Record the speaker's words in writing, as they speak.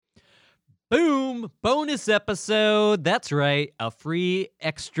Boom! Bonus episode. That's right. A free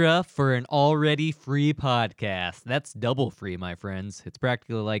extra for an already free podcast. That's double free, my friends. It's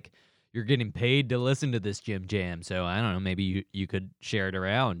practically like you're getting paid to listen to this Jim Jam. So I don't know. Maybe you could share it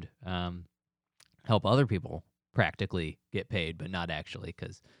around. Help other people practically get paid, but not actually,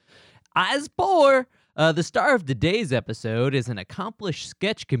 because I's poor. The star of today's episode is an accomplished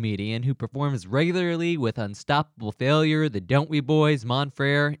sketch comedian who performs regularly with Unstoppable Failure, the Don't We Boys,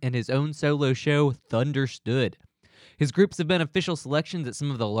 Monfrere, and his own solo show, Thunderstood. His groups have been official selections at some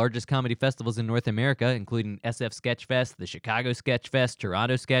of the largest comedy festivals in North America, including SF Sketchfest, the Chicago Sketchfest,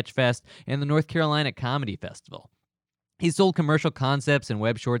 Toronto Sketchfest, and the North Carolina Comedy Festival. He's sold commercial concepts and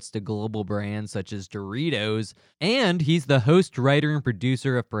web shorts to global brands such as Doritos, and he's the host, writer, and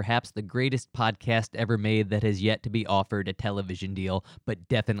producer of perhaps the greatest podcast ever made that has yet to be offered a television deal, but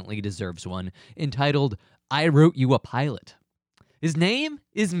definitely deserves one, entitled I Wrote You a Pilot. His name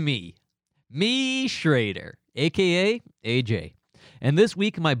is me Schrader, a.k.a. AJ. And this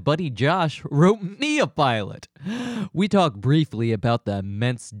week, my buddy Josh wrote me a pilot. We talk briefly about the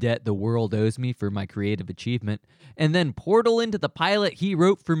immense debt the world owes me for my creative achievement, and then portal into the pilot he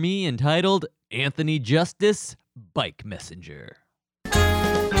wrote for me entitled Anthony Justice, Bike Messenger.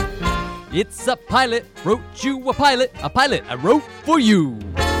 It's a pilot, wrote you a pilot I wrote for you.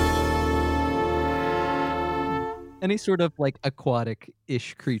 Any sort of like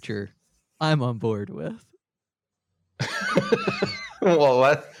aquatic-ish creature I'm on board with.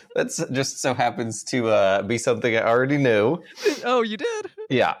 Well, that's just so happens to be something I already knew. Oh, you did?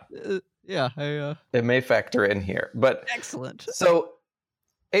 Yeah. It may factor in here. But excellent. So,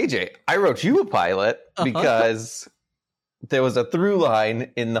 AJ, I wrote you a pilot because there was a through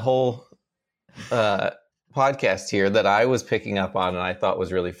line in the whole podcast here that I was picking up on and I thought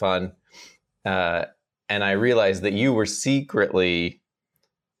was really fun. And I realized that you were secretly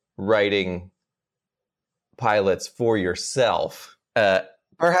writing pilots for yourself.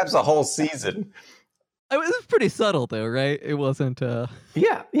 Perhaps a whole season. It was pretty subtle, though, right? It wasn't.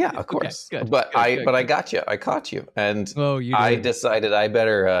 Yeah, of course. Okay, good, but I got you. I caught you, and I decided I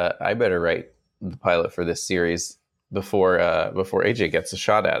better write the pilot for this series before AJ gets a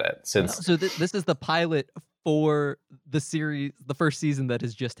shot at it. So this is the pilot for the series, the first season that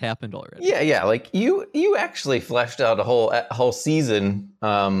has just happened already. Yeah. Like you actually fleshed out a whole season.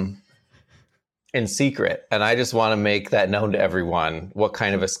 In secret, and I just want to make that known to everyone what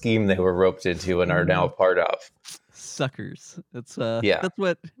kind of a scheme they were roped into and are now a part of. Suckers. That's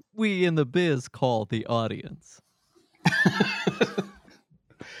what we in the biz call the audience.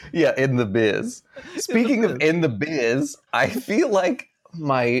 Yeah, in the biz. Speaking of in the biz, I feel like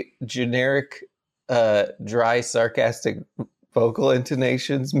my generic dry sarcastic vocal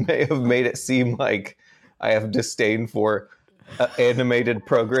intonations may have made it seem like I have disdain for animated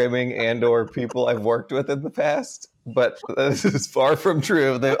programming and or people I've worked with in the past, but this is far from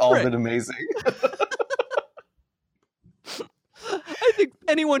true. They've all been amazing. I think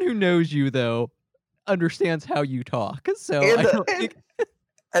anyone who knows you, though, understands how you talk. So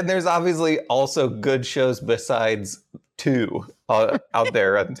and there's obviously also good shows besides two out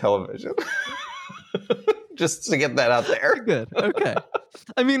there on television. Just to get that out there. Good. Okay.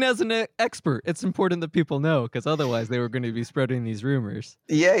 I mean, as an expert, it's important that people know, because otherwise they were going to be spreading these rumors.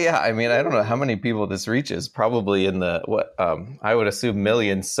 Yeah. I mean, I don't know how many people this reaches. Probably in the I would assume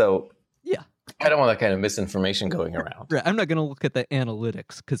millions. So yeah, I don't want that kind of misinformation going around. Right. I'm not going to look at the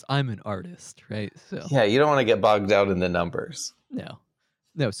analytics because I'm an artist, right? So yeah, you don't want to get bogged down in the numbers. No.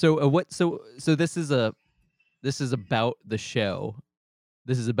 So So this is about the show.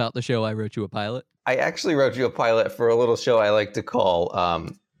 This is about the show I Wrote You a Pilot. I actually wrote you a pilot for a little show I like to call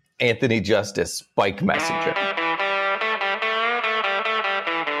Anthony Justice, Bike Messenger.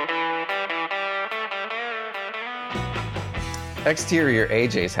 Exterior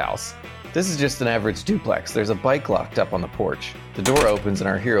AJ's house. This is just an average duplex. There's a bike locked up on the porch. The door opens and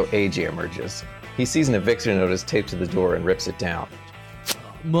our hero AJ emerges. He sees an eviction notice taped to the door and rips it down.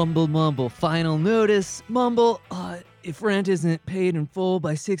 Mumble, final notice. Mumble, if rent isn't paid in full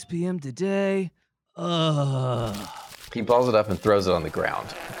by 6 p.m. today... He balls it up and throws it on the ground,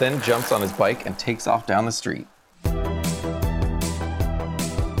 then jumps on his bike and takes off down the street.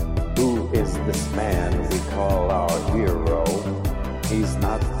 Who is this man we call our hero? He's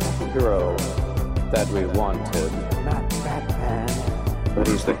not the hero that we wanted, not Batman, but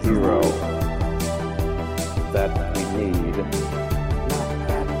he's the hero that we need, not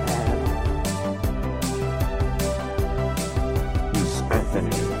Batman. He's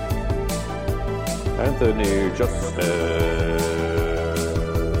Anthony Justice.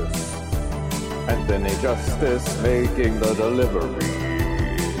 Anthony Justice making the deliveries.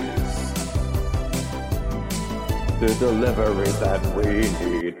 the delivery that we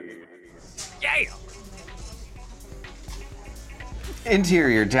need. Yeah.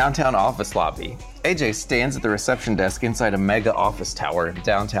 Interior downtown office lobby. AJ stands at the reception desk inside a mega office tower in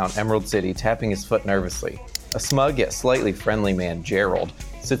downtown Emerald City, tapping his foot nervously. A smug yet slightly friendly man, Gerald,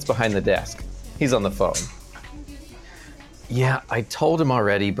 sits behind the desk. He's on the phone. Yeah, I told him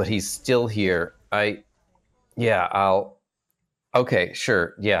already, but he's still here. Okay,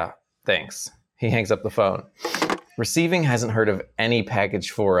 sure, yeah, thanks. He hangs up the phone. Receiving hasn't heard of any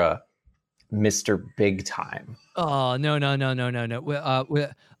package for Mr. Big Time. Oh, no.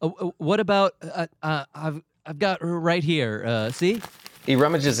 What about, I've got right here, see? He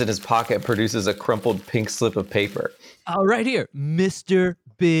rummages in his pocket and produces a crumpled pink slip of paper. Right here, Mr.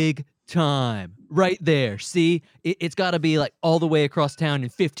 Big Time. Right there, see? It's got to be like all the way across town in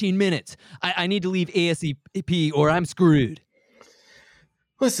 15 minutes. I need to leave ASAP or I'm screwed.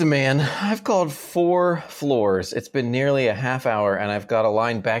 Listen, man, I've called 4 floors. It's been nearly a half hour, and I've got a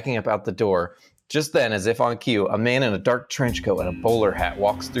line backing up out the door. Just then, as if on cue, a man in a dark trench coat and a bowler hat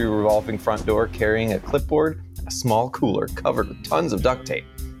walks through a revolving front door carrying a clipboard and a small cooler covered with tons of duct tape.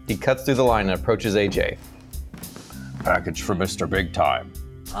 He cuts through the line and approaches AJ. Package for Mr. Big Time.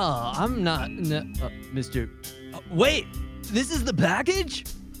 Oh, I'm not, Mr. Wait, this is the package?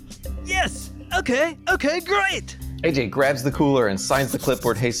 Yes, okay, great. AJ grabs the cooler and signs the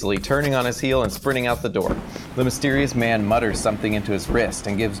clipboard hastily, turning on his heel and sprinting out the door. The mysterious man mutters something into his wrist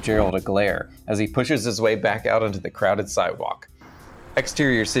and gives Gerald a glare as he pushes his way back out onto the crowded sidewalk.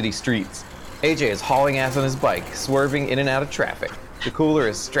 Exterior city streets. AJ is hauling ass on his bike, swerving in and out of traffic. The cooler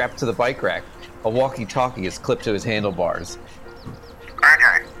is strapped to the bike rack. A walkie-talkie is clipped to his handlebars.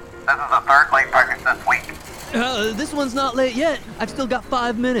 AJ, this is the third late package this week. This one's not late yet. I've still got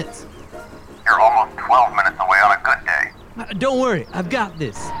 5 minutes. You're almost 12 minutes away on a good day. Don't worry, I've got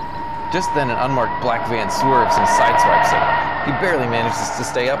this. Just then, an unmarked black van swerves and sideswipes him. He barely manages to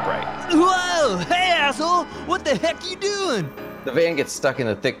stay upright. Whoa! Hey, asshole! What the heck you doing? The van gets stuck in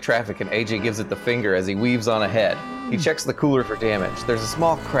the thick traffic and AJ gives it the finger as he weaves on ahead. He checks the cooler for damage. There's a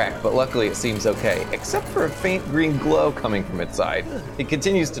small crack, but luckily it seems okay, except for a faint green glow coming from its side. He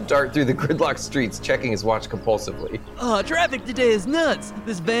continues to dart through the gridlocked streets, checking his watch compulsively. Oh, traffic today is nuts.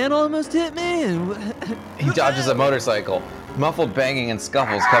 This van almost hit me and... He dodges a motorcycle. Muffled banging and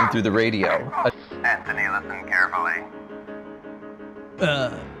scuffles come through the radio. Anthony, listen carefully.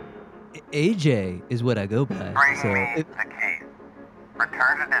 AJ is what I go by. Bring me the case.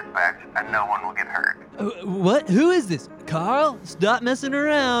 Return to dispatch and no one will get hurt. What? Who is this? Carl? Stop messing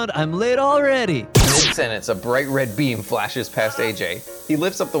around. I'm late already. Mid-sentence, a bright red beam flashes past AJ. He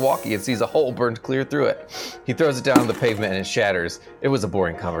lifts up the walkie and sees a hole burned clear through it. He throws it down on the pavement and it shatters. It was a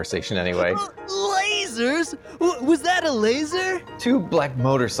boring conversation anyway. Lasers? Was that a laser? 2 black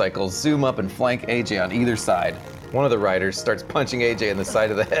motorcycles zoom up and flank AJ on either side. One of the riders starts punching AJ in the side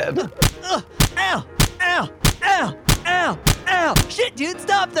of the head. Ow! Ow! Ow! Ow! Ow! Shit, dude,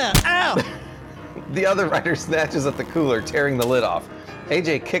 stop that! Ow! The other rider snatches at the cooler, tearing the lid off.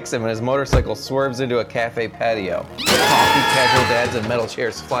 AJ kicks him and his motorcycle swerves into a cafe patio. Coffee, casual dads, and metal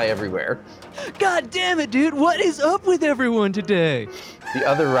chairs fly everywhere. God damn it, dude, what is up with everyone today? The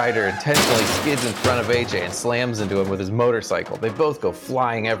other rider intentionally skids in front of AJ and slams into him with his motorcycle. They both go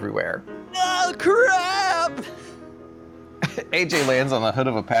flying everywhere. Oh, crap! AJ lands on the hood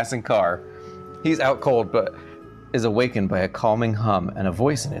of a passing car. He's out cold, but is awakened by a calming hum and a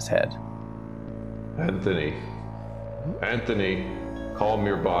voice in his head. Anthony, calm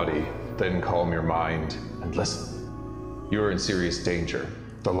your body, then calm your mind, and listen. You are in serious danger.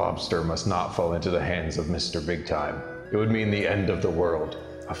 The lobster must not fall into the hands of Mr. Big Time. It would mean the end of the world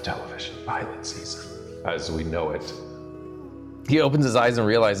of television pilot season, as we know it. He opens his eyes and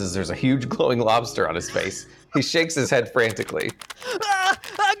realizes there's a huge glowing lobster on his face. He shakes his head frantically.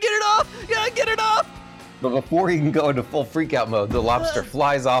 Get it off! Yeah, get it off! But before he can go into full freakout mode, the lobster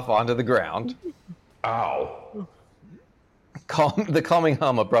flies off onto the ground. Ow. The calming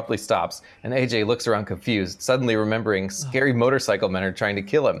hum abruptly stops, and AJ looks around confused, suddenly remembering scary motorcycle men are trying to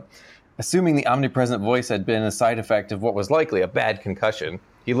kill him. Assuming the omnipresent voice had been a side effect of what was likely a bad concussion,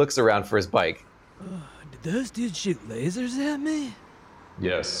 he looks around for his bike. Did those dudes shoot lasers at me?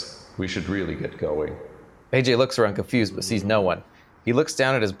 Yes, we should really get going. AJ looks around confused but sees no one. He looks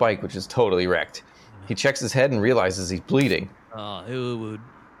down at his bike, which is totally wrecked. He checks his head and realizes he's bleeding. Oh, it would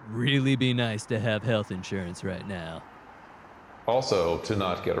really be nice to have health insurance right now. Also, to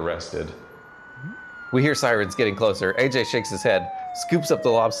not get arrested. We hear sirens getting closer. AJ shakes his head, scoops up the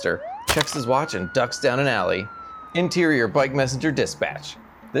lobster, checks his watch, and ducks down an alley. Interior bike messenger dispatch.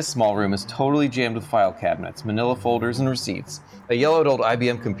 This small room is totally jammed with file cabinets, manila folders, and receipts. A yellowed old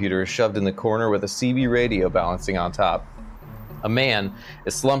IBM computer is shoved in the corner with a CB radio balancing on top. A man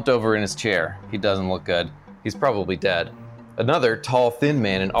is slumped over in his chair. He doesn't look good. He's probably dead. Another tall, thin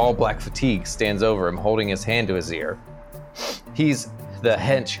man in all black fatigue stands over him, holding his hand to his ear. He's the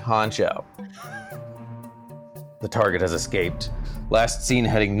hench honcho. The target has escaped. Last seen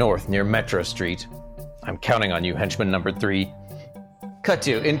heading north near Metro Street. I'm counting on you, henchman number 3. Cut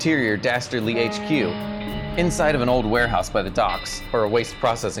to interior Dastardly HQ. Inside of an old warehouse by the docks, or a waste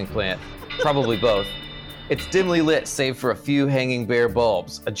processing plant. Probably both. It's dimly lit, save for a few hanging bare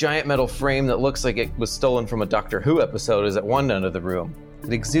bulbs. A giant metal frame that looks like it was stolen from a Doctor Who episode is at one end of the room.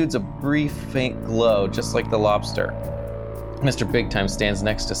 It exudes a brief, faint glow, just like the lobster. Mr. Big Time stands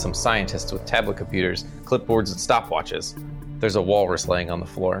next to some scientists with tablet computers, clipboards, and stopwatches. There's a walrus laying on the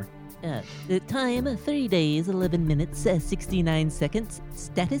floor. The time, 3 days, 11 minutes, 69 seconds.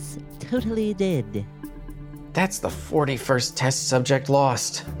 Status, totally dead. That's the 41st test subject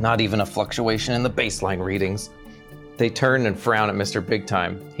lost. Not even a fluctuation in the baseline readings. They turn and frown at Mr. Big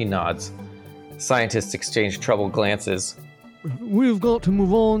Time. He nods. Scientists exchange troubled glances. We've got to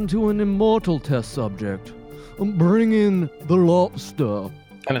move on to an immortal test subject. Bring in the lobster.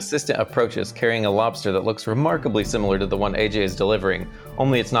 An assistant approaches, carrying a lobster that looks remarkably similar to the one AJ is delivering,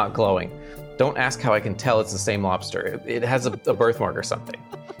 only it's not glowing. Don't ask how I can tell it's the same lobster. It has a birthmark or something.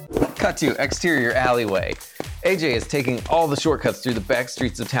 Cut to exterior alleyway. AJ is taking all the shortcuts through the back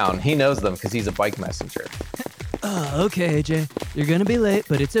streets of town. He knows them because he's a bike messenger. Okay, AJ. You're gonna be late,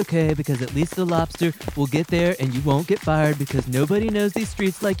 but it's okay because at least the lobster will get there and you won't get fired because nobody knows these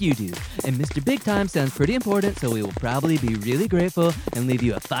streets like you do. And Mr. Big Time sounds pretty important, so we will probably be really grateful and leave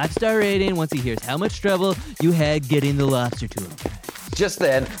you a 5-star rating once he hears how much trouble you had getting the lobster to him. Just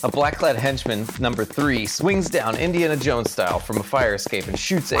then, a black-clad henchman, number 3, swings down Indiana Jones style from a fire escape and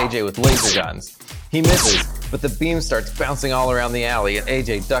shoots AJ with laser guns. He misses, but the beam starts bouncing all around the alley and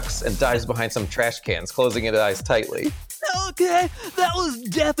AJ ducks and dives behind some trash cans, closing his eyes tightly. Okay, that was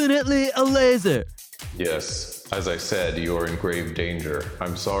definitely a laser. Yes, as I said, you are in grave danger.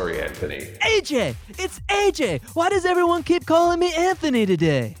 I'm sorry, Anthony. AJ! It's AJ! Why does everyone keep calling me Anthony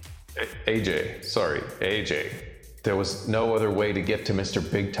today? AJ. There was no other way to get to Mr.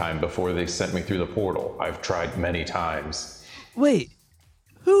 Big Time before they sent me through the portal. I've tried many times. Wait,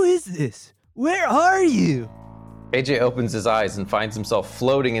 who is this? Where are you? AJ opens his eyes and finds himself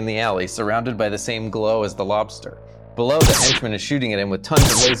floating in the alley, surrounded by the same glow as the lobster. Below, the henchman is shooting at him with tons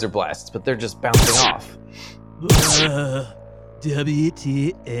of laser blasts, but they're just bouncing off.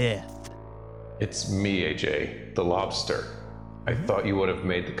 WTF. It's me, AJ, the lobster. I thought you would have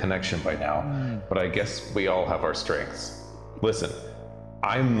made the connection by now, but I guess we all have our strengths. Listen,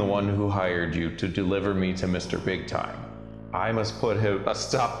 I'm the one who hired you to deliver me to Mr. Big Time. I must put a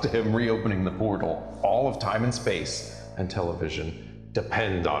stop to him reopening the portal. All of time and space and television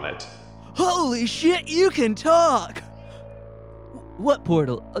depend on it. Holy shit, you can talk! What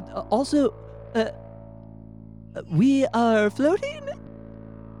portal? We are floating?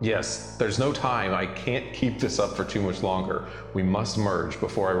 Yes, there's no time. I can't keep this up for too much longer. We must merge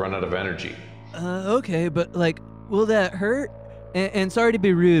before I run out of energy. Okay, but will that hurt? And sorry to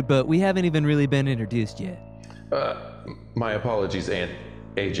be rude, but we haven't even really been introduced yet. My apologies, Aunt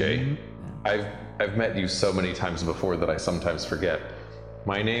AJ. I've met you so many times before that I sometimes forget.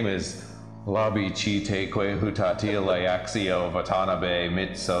 My name is Labi Chitekwe Hutatia Layaxio Watanabe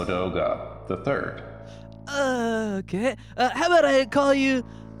Mitsodoga III. Okay. How about I call you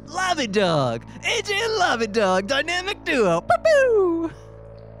Lobby Dog? AJ and Lobby Dog, dynamic duo. Boo-boo!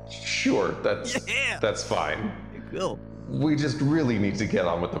 Sure, that's fine. Cool. We just really need to get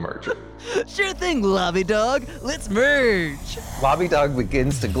on with the merger. Sure thing, Lobby Dog. Let's merge. Lobby Dog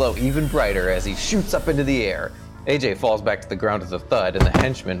begins to glow even brighter as he shoots up into the air. AJ falls back to the ground with a thud, and the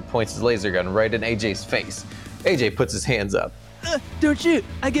henchman points his laser gun right in AJ's face. AJ puts his hands up. Don't shoot.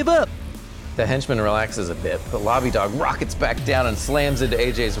 I give up. The henchman relaxes a bit, but Lobby Dog rockets back down and slams into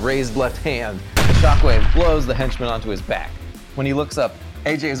AJ's raised left hand. The shockwave blows the henchman onto his back. When he looks up,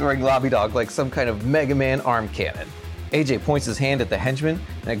 AJ is wearing Lobby Dog like some kind of Mega Man arm cannon. AJ points his hand at the henchman,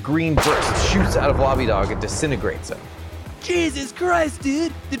 and a green burst shoots out of Lobby Dog and disintegrates him. Jesus Christ,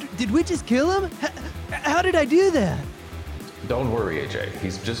 dude! Did we just kill him? How did I do that? Don't worry, AJ.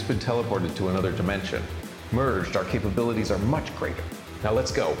 He's just been teleported to another dimension. Merged, our capabilities are much greater. Now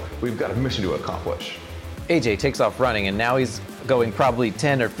let's go. We've got a mission to accomplish. AJ takes off running, and now he's going probably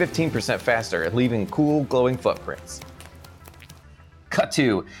 10 or 15% faster, leaving cool, glowing footprints. Cut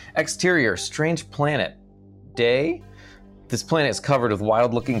to exterior, strange planet. Day? This planet is covered with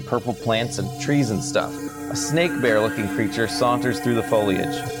wild-looking purple plants and trees and stuff. A snake bear-looking creature saunters through the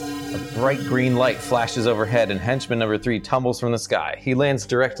foliage. A bright green light flashes overhead and henchman number 3 tumbles from the sky. He lands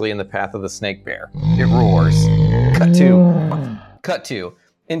directly in the path of the snake bear. It roars. Cut to.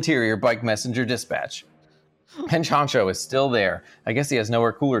 Interior bike messenger dispatch. Hench Honcho is still there. I guess he has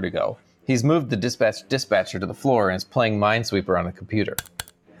nowhere cooler to go. He's moved the dispatcher to the floor and is playing Minesweeper on a computer.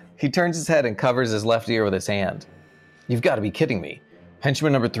 He turns his head and covers his left ear with his hand. You've got to be kidding me.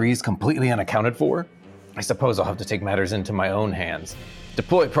 Henchman number 3 is completely unaccounted for? I suppose I'll have to take matters into my own hands.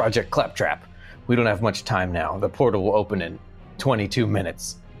 Deploy Project Claptrap. We don't have much time now. The portal will open in 22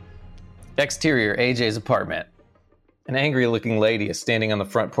 minutes. Exterior, AJ's apartment. An angry-looking lady is standing on the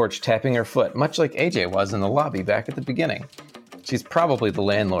front porch tapping her foot, much like AJ was in the lobby back at the beginning. She's probably the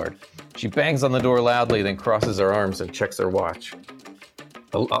landlord. She bangs on the door loudly, then crosses her arms and checks her watch.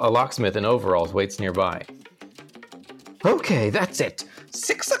 A locksmith in overalls waits nearby. Okay, that's it.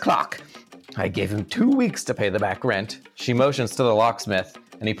 6 o'clock. I gave him 2 weeks to pay the back rent. She motions to the locksmith,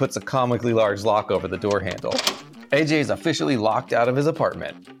 and he puts a comically large lock over the door handle. AJ is officially locked out of his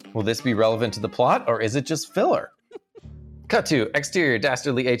apartment. Will this be relevant to the plot, or is it just filler? Cut to exterior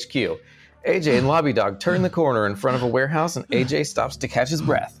Dastardly HQ. AJ and Lobby Dog turn the corner in front of a warehouse, and AJ stops to catch his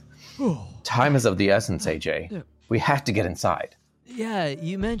breath. Time is of the essence, AJ. We have to get inside. Yeah,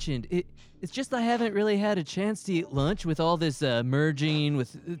 you mentioned it. It's just I haven't really had a chance to eat lunch with all this merging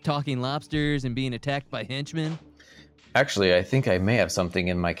with talking lobsters and being attacked by henchmen. Actually, I think I may have something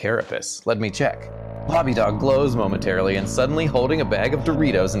in my carapace. Let me check. Lobby Dog glows momentarily and suddenly holding a bag of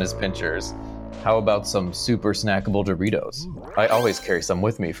Doritos in his pinchers. How about some super snackable Doritos? I always carry some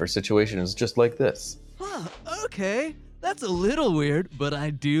with me for situations just like this. Huh, okay. That's a little weird, but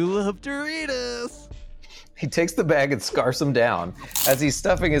I do love Doritos. He takes the bag and scarfs them down. As he's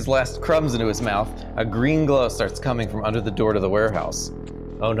stuffing his last crumbs into his mouth, a green glow starts coming from under the door to the warehouse.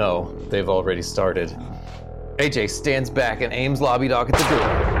 Oh no, they've already started. AJ stands back and aims Lobby Dog at the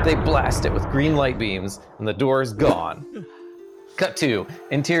door. They blast it with green light beams, and the door is gone. Cut to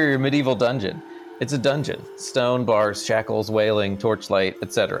interior medieval dungeon. It's a dungeon. Stone, bars, shackles, wailing, torchlight,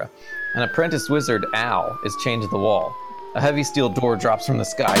 etc. An apprentice wizard, Al, is chained to the wall. A heavy steel door drops from the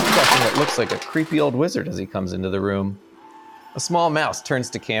sky, crushing what looks like a creepy old wizard as he comes into the room. A small mouse turns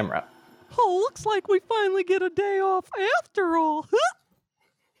to camera. Oh, looks like we finally get a day off after all.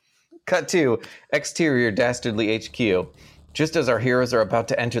 Cut to exterior Dastardly HQ. Just as our heroes are about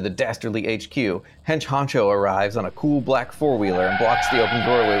to enter the Dastardly HQ, Hench Honcho arrives on a cool black four-wheeler and blocks the open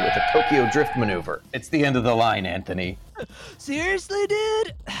doorway with a Tokyo drift maneuver. It's the end of the line, Anthony. Seriously,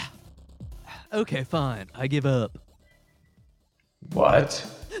 dude? Okay, fine. I give up. What?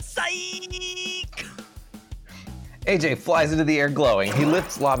 Psych! AJ flies into the air glowing. He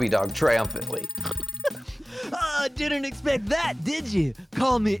lifts Lobby Dog triumphantly. Didn't expect that, did you?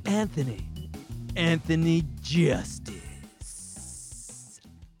 Call me Anthony. Anthony Justice.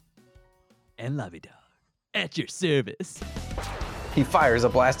 And Lobby Dog, at your service. He fires a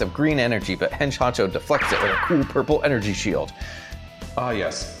blast of green energy, but Hench Honcho deflects it with a cool purple energy shield. Ah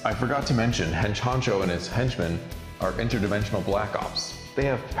yes, I forgot to mention Hench Honcho and his henchmen are interdimensional black ops. They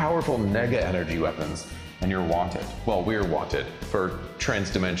have powerful nega energy weapons, and you're wanted. Well, we're wanted for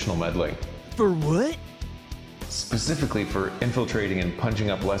transdimensional meddling. For what? Specifically for infiltrating and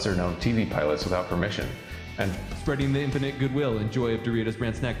punching up lesser-known TV pilots without permission, and spreading the infinite goodwill and joy of Doritos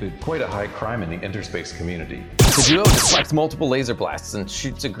brand snack food. Quite a high crime in the interspace community. The duo deflects multiple laser blasts and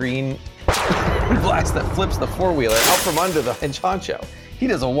shoots a green blast that flips the four-wheeler out from under the Hench Honcho. He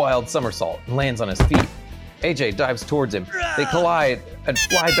does a wild somersault and lands on his feet. AJ dives towards him. They collide and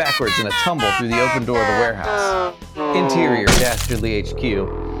fly backwards in a tumble through the open door of the warehouse. Interior Dastardly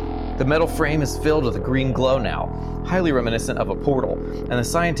HQ. The metal frame is filled with a green glow now, highly reminiscent of a portal, and the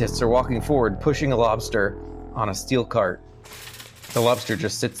scientists are walking forward, pushing a lobster on a steel cart. The lobster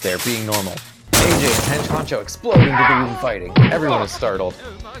just sits there, being normal. AJ and Hench Honcho explode into the room fighting. Everyone is startled.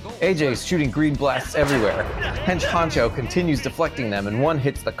 AJ is shooting green blasts everywhere. Hench Honcho continues deflecting them, and one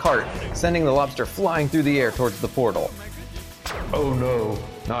hits the cart, sending the lobster flying through the air towards the portal. Oh no,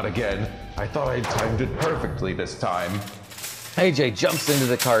 not again. I thought I'd timed it perfectly this time. AJ jumps into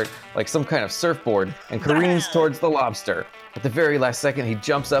the cart like some kind of surfboard and careens towards the lobster. At the very last second, he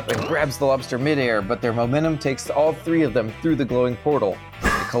jumps up and grabs the lobster midair, but their momentum takes all three of them through the glowing portal.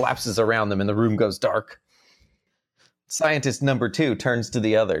 It collapses around them and the room goes dark. Scientist number 2 turns to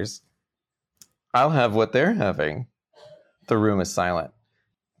the others. I'll have what they're having. The room is silent.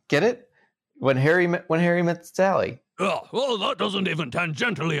 Get it? When Harry met Sally. Oh, well, that doesn't even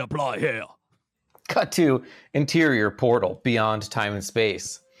tangentially apply here. Cut to interior portal beyond time and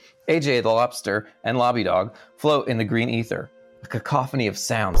space. AJ the lobster and Lobby Dog float in the green ether. A cacophony of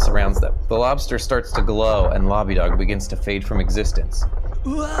sound surrounds them. The lobster starts to glow and Lobby Dog begins to fade from existence.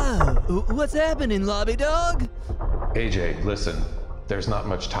 Whoa! What's happening, Lobby Dog? AJ, listen. There's not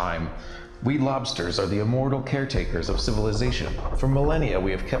much time. We lobsters are the immortal caretakers of civilization. For millennia,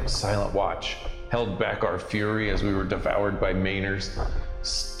 we have kept silent watch, held back our fury as we were devoured by Mainers,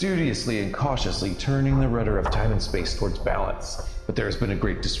 studiously and cautiously turning the rudder of time and space towards balance. But there has been a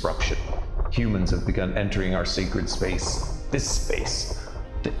great disruption. Humans have begun entering our sacred space. This space,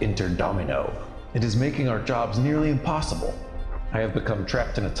 the Interdomino. It is making our jobs nearly impossible. I have become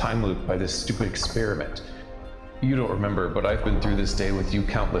trapped in a time loop by this stupid experiment. You don't remember, but I've been through this day with you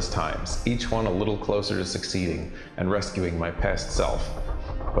countless times, each one a little closer to succeeding and rescuing my past self.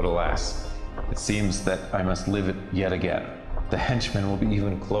 But alas, it seems that I must live it yet again. The henchman will be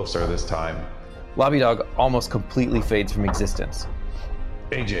even closer this time. Lobby Dog almost completely fades from existence.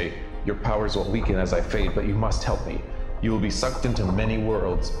 AJ, your powers will weaken as I fade, but you must help me. You will be sucked into many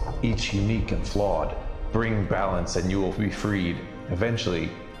worlds, each unique and flawed. Bring balance and you will be freed. Eventually,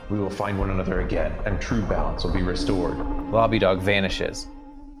 we will find one another again, and true balance will be restored. Lobby Dog vanishes.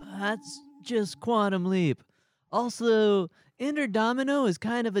 That's just Quantum Leap. Also, Interdomino is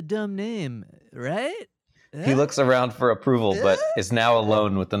kind of a dumb name, right? He looks around for approval, but is now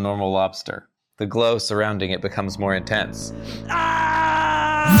alone with the normal lobster. The glow surrounding it becomes more intense.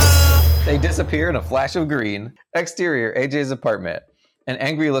 They disappear in a flash of green. Exterior, AJ's apartment. An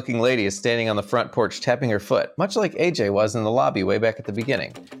angry-looking lady is standing on the front porch tapping her foot, much like AJ was in the lobby way back at the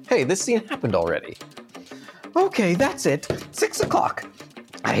beginning. Hey, this scene happened already. Okay, that's it. 6 o'clock.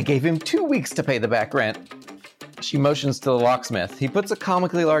 I gave him 2 weeks to pay the back rent. She motions to the locksmith. He puts a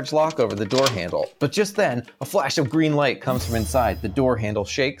comically large lock over the door handle. But just then, a flash of green light comes from inside. The door handle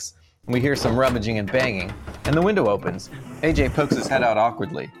shakes, and we hear some rummaging and banging, and the window opens. AJ pokes his head out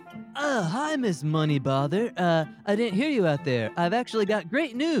awkwardly. Hi, Miss Moneybother. I didn't hear you out there. I've actually got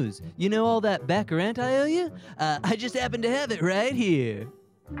great news. You know all that back rent I owe you? I just happen to have it right here.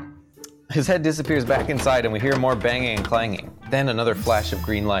 His head disappears back inside, and we hear more banging and clanging. Then another flash of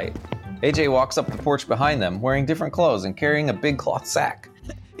green light. AJ walks up the porch behind them, wearing different clothes and carrying a big cloth sack.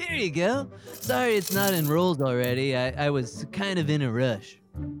 Here you go. Sorry it's not enrolled already. I was kind of in a rush.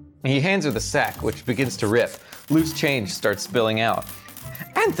 He hands her the sack, which begins to rip. Loose change starts spilling out.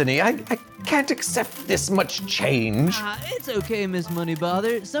 Anthony, I can't accept this much change. It's okay, Miss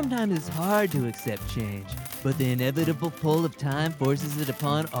Moneybother. Sometimes it's hard to accept change, but the inevitable pull of time forces it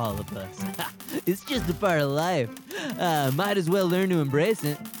upon all of us. It's just a part of life. Might as well learn to embrace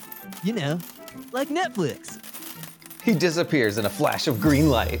it. You know, like Netflix. He disappears in a flash of green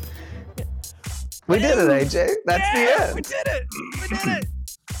light. We did it, AJ. That's the end. We did it. We did it.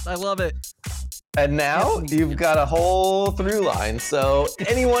 I love it. And now you've got a whole through line. So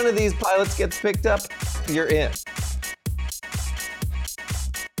any one of these pilots gets picked up, you're in.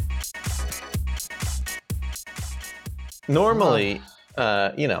 Normally,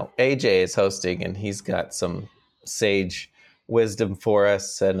 AJ is hosting and he's got some sage wisdom for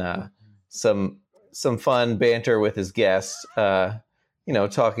us and some fun banter with his guests,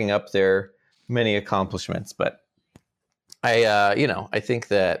 talking up their many accomplishments. But I think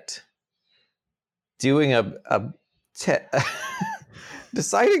that doing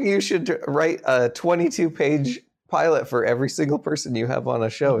deciding you should write a 22-page pilot for every single person you have on a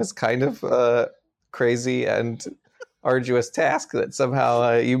show is kind of a crazy and arduous task that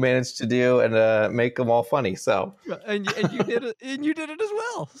somehow you managed to do and make them all funny. So and you did it, and you did it as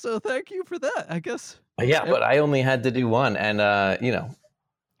well. So thank you for that. I guess. Yeah, but I only had to do one, and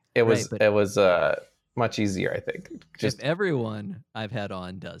it was much easier. I think. Just if everyone I've had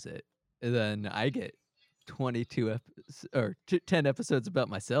on does it, then I get 10 episodes about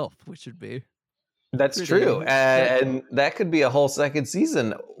myself, which would be. That's true. And that could be a whole second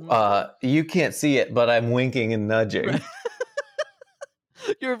season. You can't see it, but I'm winking and nudging. Right.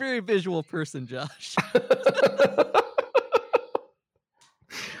 You're a very visual person, Josh.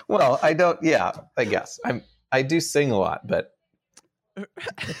 Well, I don't. Yeah, I guess I do sing a lot, but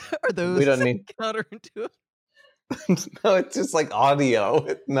are those we don't need counterintuitive? No, it's just like audio,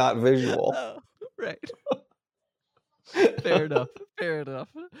 not visual. Oh, right. Fair enough.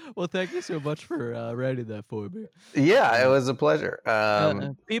 Well, thank you so much for writing that for me. Yeah, it was a pleasure.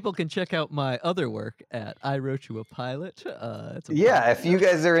 People can check out my other work at I Wrote You a Pilot. If you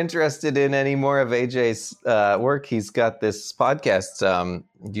guys are interested in any more of AJ's work, he's got this podcast.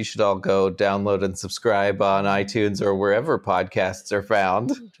 You should all go download and subscribe on iTunes or wherever podcasts are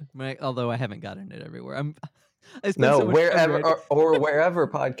found. Although I haven't gotten it everywhere. Wherever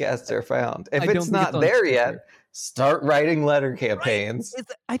podcasts are found. If it's not there yet, Start writing letter campaigns.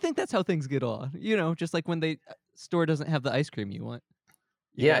 I think that's how things get on. You know, just like when the store doesn't have the ice cream you want.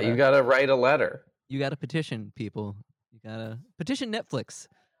 You gotta write a letter. You gotta petition people. You gotta petition Netflix.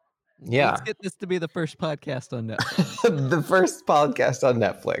 Yeah. Let's get this to be the first podcast on Netflix. The first podcast on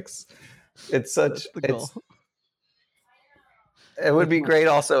Netflix. It's such the goal. It would be great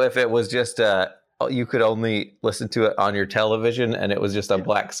also if it was just you could only listen to it on your television and it was just a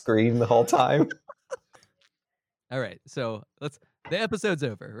black screen the whole time. All right, so the episode's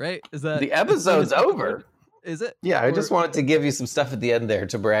over, right? Is that the episode's over? Is it? Yeah, I just wanted to give you some stuff at the end there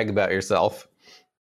to brag about yourself.